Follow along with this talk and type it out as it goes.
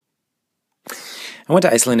I went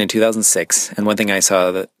to Iceland in 2006, and one thing I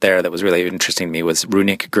saw that was really interesting to me was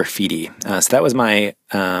runic graffiti. So that was my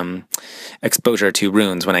exposure to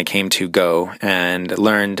runes when I came to Go, and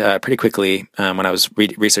learned pretty quickly when I was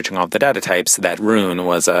researching all of the data types that rune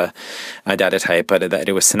was a data type, but that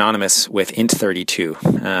it was synonymous with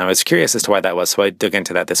int32. I was curious as to why that was, so I dug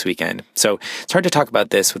into that this weekend. So it's hard to talk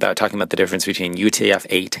about this without talking about the difference between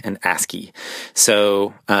UTF-8 and ASCII.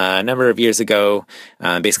 So a number of years ago,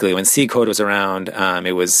 basically when C code was around,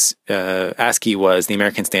 it was ASCII was the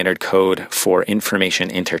American Standard Code for Information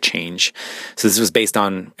Interchange. So this was based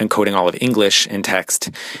on encoding all of English in text.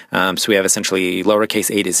 So we have essentially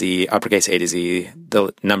lowercase a to z, uppercase a to z,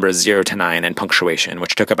 the numbers 0 to 9, and punctuation,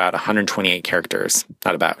 which took about 128 characters.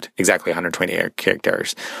 Not about, exactly 128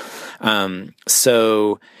 characters.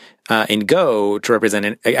 So in Go, to represent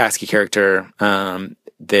an ASCII character,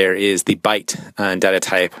 there is the byte data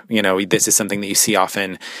type. This is something that you see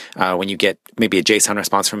often when you get maybe a JSON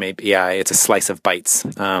response from API. It's a slice of bytes.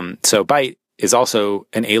 So byte is also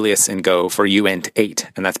an alias in Go for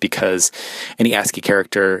uint8, and that's because any ASCII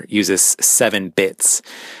character uses 7 bits.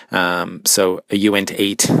 So a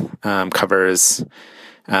uint8 covers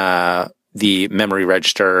the memory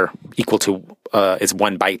register equal to is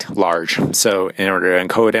 1 byte large. So in order to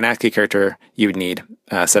encode an ASCII character, you would need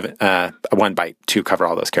 1 byte to cover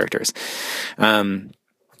all those characters.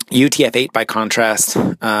 UTF-8, by contrast,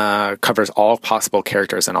 covers all possible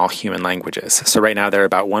characters in all human languages. So right now there are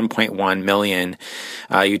about 1.1 million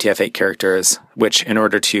UTF-8 characters, which in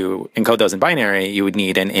order to encode those in binary, you would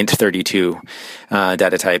need an int32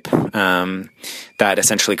 data type that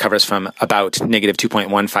essentially covers from about negative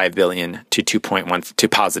 2.15 billion to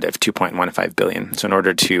positive 2.15 billion. So in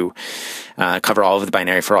order to cover all of the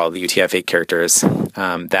binary for all of the UTF-8 characters,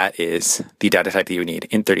 that is the data type that you would need,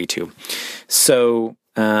 int32. So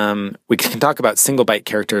we can talk about single byte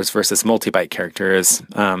characters versus multi-byte characters.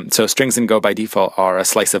 So strings in Go by default are a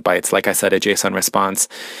slice of bytes. Like I said, a JSON response,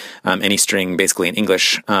 any string basically in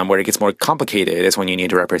English. Where it gets more complicated is when you need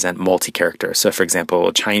to represent multi-characters. So for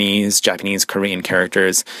example, Chinese, Japanese, Korean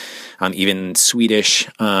characters, even Swedish,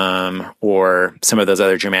 or some of those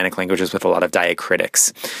other Germanic languages with a lot of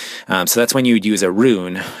diacritics. So that's when you would use a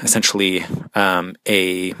rune, essentially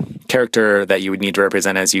a character that you would need to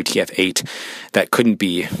represent as UTF-8 that couldn't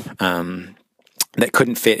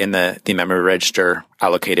fit in the memory register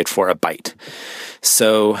allocated for a byte.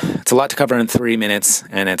 So it's a lot to cover in 3 minutes,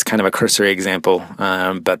 and it's kind of a cursory example,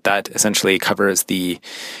 but that essentially covers the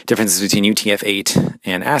differences between UTF-8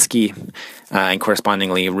 and ASCII, and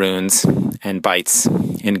correspondingly runes and bytes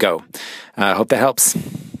in Go. I hope that helps.